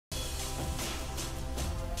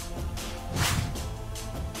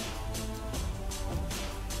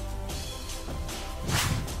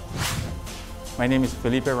My name is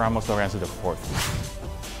Felipe Lorenzo IV.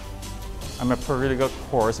 I'm a paralegal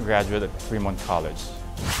course graduate at Fremont College.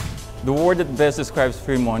 The word that best describes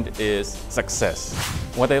Fremont is success.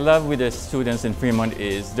 What I love with the students in Fremont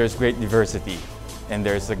is there's great diversity and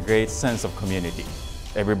there's a great sense of community.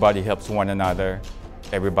 Everybody helps one another,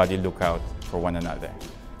 everybody look out for one another.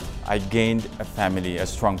 I gained a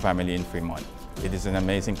strong family in Fremont. It is an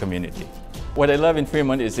amazing community. What I love in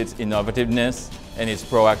Fremont is its innovativeness and its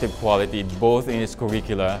proactive quality, both in its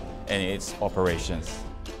curricula and its operations.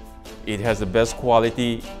 It has the best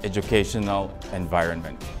quality educational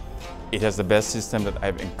environment. It has the best system that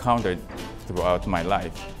I've encountered throughout my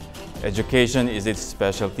life. Education is its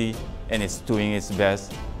specialty and it's doing its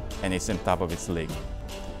best and it's on top of its league.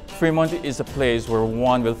 Fremont is a place where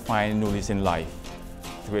one will find new lease in life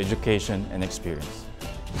through education and experience.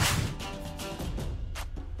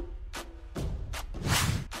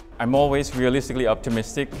 I'm always realistically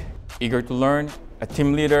optimistic, eager to learn, a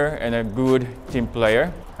team leader and a good team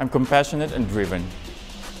player. I'm compassionate and driven.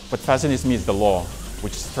 What fascinates me is the law,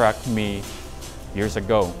 which struck me years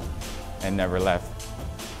ago and never left.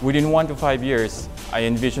 Within 1 to 5 years, I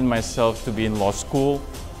envisioned myself to be in law school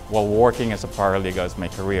while working as a paralegal as my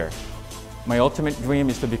career. My ultimate dream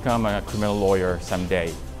is to become a criminal lawyer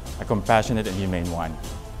someday, a compassionate and humane one.